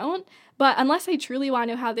usually don't. But unless I truly want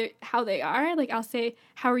to know how they are, like, I'll say,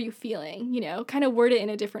 how are you feeling? You know, kind of word it in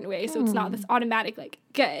a different way so it's not this automatic, like,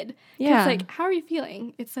 good. 'Cause Yeah. it's like, how are you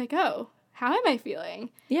feeling? It's like, oh, how am I feeling?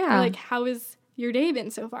 Yeah. Or like, how has your day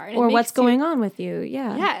been so far? And Or what's going on with you.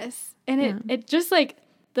 Yeah. Yes. And it just, like,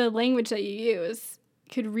 the language that you use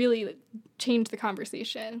could really change the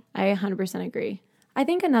conversation. I 100% agree. I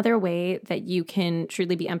think another way that you can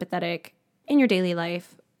truly be empathetic in your daily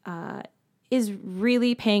life is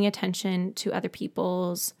really paying attention to other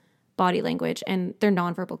people's body language and their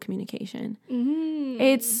nonverbal communication.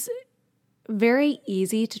 It's very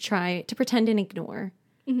easy to try to pretend and ignore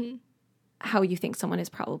how you think someone is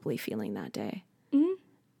probably feeling that day.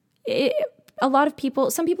 A lot of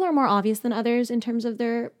people, some people are more obvious than others in terms of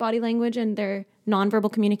their body language and their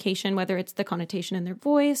nonverbal communication, whether it's the connotation in their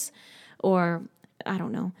voice or I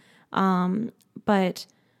don't know. But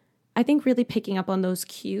I think really picking up on those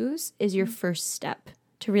cues is your first step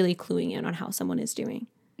to really cluing in on how someone is doing.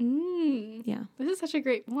 Yeah. This is such a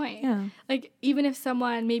great point. Yeah. Like, even if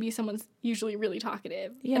someone's usually really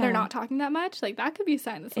talkative and Yeah. they're not talking that much, like, that could be a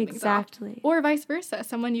sign that something's Exactly. off. Or vice versa.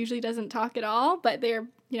 Someone usually doesn't talk at all, but they're,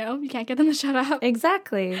 you know, you can't get them to shut up.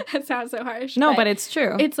 Exactly. That sounds so harsh. No, but it's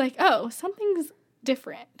true. It's like, oh, something's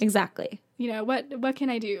different. Exactly. You know, what can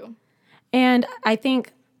I do? And I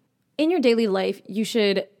think in your daily life, you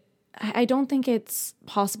should, I don't think it's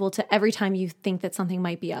possible to every time you think that something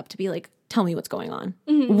might be up to be like, tell me what's going on.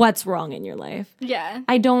 What's wrong in your life? Yeah.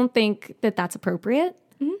 I don't think that that's appropriate.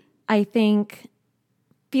 I think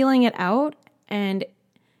feeling it out, and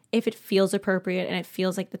if it feels appropriate and it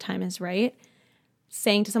feels like the time is right,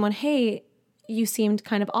 saying to someone, hey, you seemed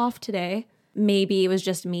kind of off today. Maybe it was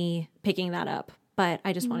just me picking that up, but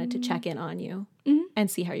I just wanted to check in on you and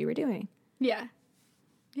see how you were doing. Yeah.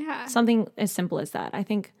 Yeah. Something as simple as that.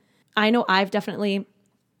 I know I've definitely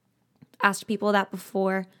asked people that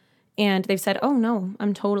before and they've said, oh no,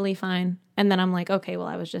 I'm totally fine. And then I'm like, okay, well,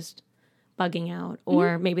 I was just bugging out,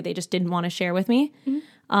 or maybe they just didn't want to share with me.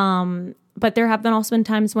 But there have also been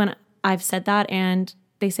times when I've said that and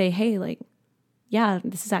they say, hey, like, yeah,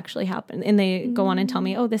 this has actually happened. And they go on and tell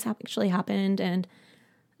me, oh, this actually happened. And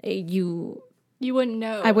you wouldn't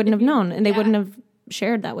know. I wouldn't have known, and they yeah. wouldn't have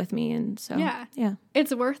shared that with me. And so, Yeah.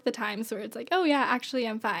 It's worth the times where it's like, oh yeah, actually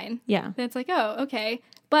I'm fine. Yeah. Then it's like, oh, okay.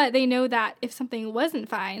 But they know that if something wasn't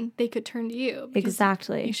fine, they could turn to you. because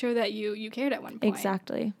Exactly. You show that you cared at one point.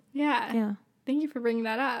 Exactly. Yeah. Yeah. Thank you for bringing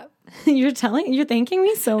that up. You're thanking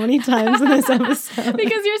me so many times in this episode.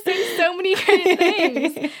 Because you're saying so many great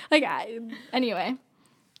things. Like, anyway.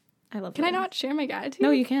 I love Can that. I not share my gratitude?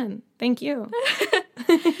 No, you can. Thank you.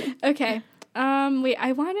 Okay. Wait,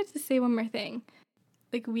 I wanted to say one more thing.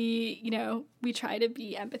 Like, we try to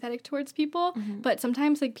be empathetic towards people, but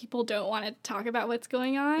sometimes, like, people don't want to talk about what's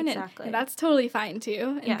going on. Exactly. And that's totally fine,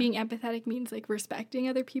 too. And Yeah. being empathetic means, like, respecting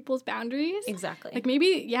other people's boundaries. Exactly. Like,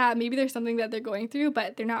 maybe there's something that they're going through,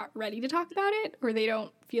 but they're not ready to talk about it, or they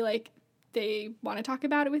don't feel like they want to talk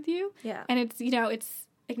about it with you. Yeah. And it's, it's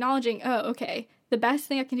acknowledging, oh, okay, the best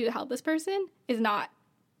thing I can do to help this person is not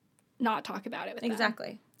not talk about it with them.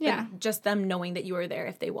 Exactly. Yeah. But just them knowing that you are there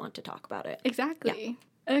if they want to talk about it. Exactly.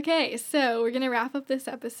 Yeah. Okay, so we're going to wrap up this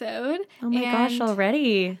episode. Oh my gosh,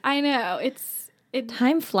 already. I know.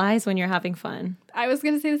 Time flies when you're having fun. I was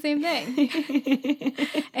going to say the same thing.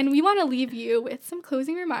 And we want to leave you with some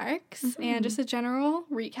closing remarks and just a general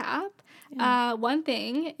recap. Yeah. One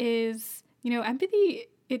thing is, empathy,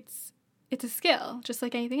 it's a skill, just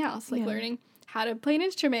like anything else, like learning how to play an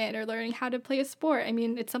instrument or learning how to play a sport. I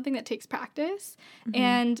mean, it's something that takes practice.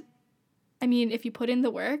 And, I mean, if you put in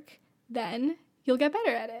the work, then you'll get better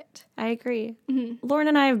at it. I agree. Lauren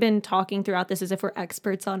and I have been talking throughout this as if we're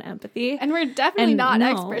experts on empathy. And we're definitely not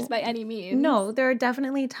experts by any means. No, there are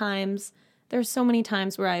definitely times, there's so many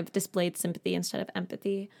times where I've displayed sympathy instead of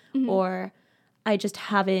empathy, or I just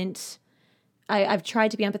haven't, I've tried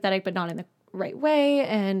to be empathetic, but not in the right way.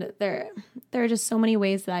 And there are just so many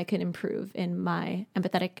ways that I could improve in my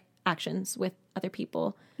empathetic actions with other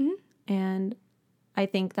people. And I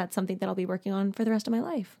think that's something that I'll be working on for the rest of my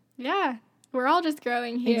life. Yeah. We're all just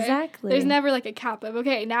growing here. Exactly. There's never like a cap of,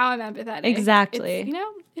 okay, now I'm empathetic. Exactly.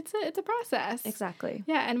 It's a process. Exactly.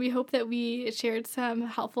 Yeah, and we hope that we shared some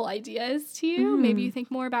helpful ideas to you. Maybe you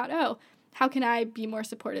think more about, how can I be more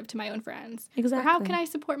supportive to my own friends? Exactly. Or how can I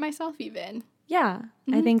support myself even? Yeah,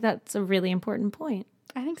 I think that's a really important point.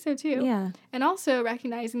 I think so too. Yeah. And also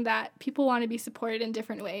recognizing that people want to be supported in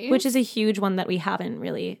different ways. Which is a huge one that we haven't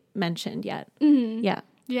really mentioned yet. Yeah.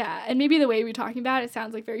 Yeah, and maybe the way we're talking about it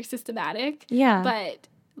sounds like very systematic. Yeah. But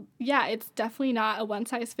yeah, it's definitely not a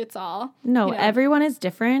one-size-fits-all. No, everyone is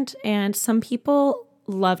different, and some people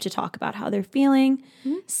love to talk about how they're feeling.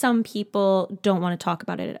 Some people don't want to talk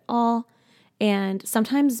about it at all. And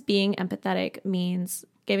sometimes being empathetic means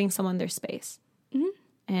giving someone their space.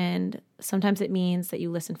 And sometimes it means that you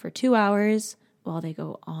listen for 2 hours while they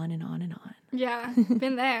go on and on and on. Yeah,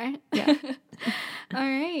 been there. Yeah. All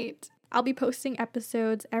right. I'll be posting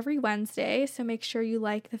episodes every Wednesday, so make sure you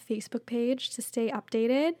like the Facebook page to stay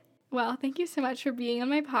updated. Well, thank you so much for being on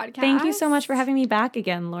my podcast. Thank you so much for having me back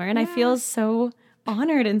again, Lauren. Yeah. I feel so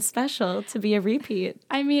honored and special to be a repeat.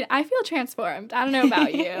 I mean, I feel transformed. I don't know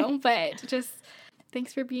about you, but just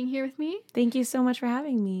thanks for being here with me. Thank you so much for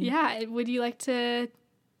having me. Yeah. Would you like to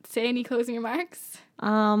say any closing remarks?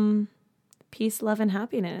 Peace, love, and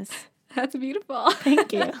happiness. That's beautiful.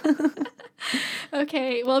 Thank you.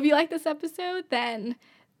 Okay. Well, if you like this episode, then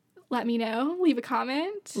let me know. Leave a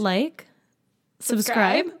comment. Like.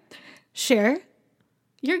 Subscribe. Share.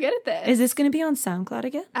 You're good at this. Is this going to be on SoundCloud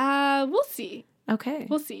again? We'll see. Okay.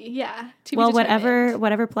 We'll see. Yeah. Well,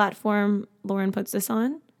 whatever platform Lauren puts this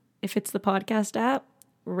on, if it's the podcast app,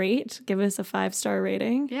 rate, give us a 5-star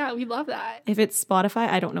rating. Yeah, we love that. If it's Spotify,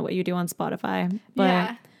 I don't know what you do on Spotify, but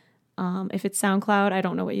yeah. If it's SoundCloud, I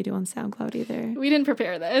don't know what you do on SoundCloud either. We didn't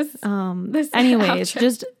prepare this. Anyways,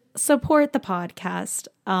 just support the podcast.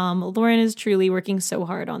 Lauren is truly working so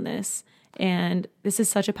hard on this, and this is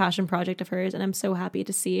such a passion project of hers, and I'm so happy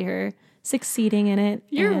to see her succeeding in it.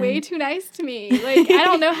 You're way too nice to me. Like, I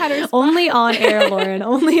don't know how to respond. Only on air, Lauren.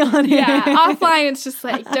 Only on air. Yeah, offline, it's just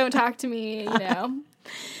like, don't talk to me,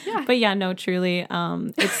 Yeah. But yeah, no, truly,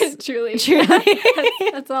 it's truly.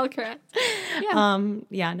 That's all correct.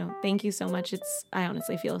 Yeah. No, thank you so much. I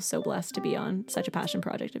honestly feel so blessed to be on such a passion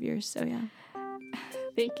project of yours. So yeah.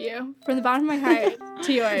 Thank you. From the bottom of my heart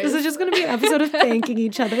to yours. This is just going to be an episode of thanking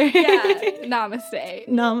each other. Yeah. Namaste.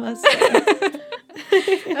 Namaste.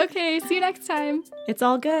 Okay, see you next time. It's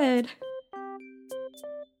all good.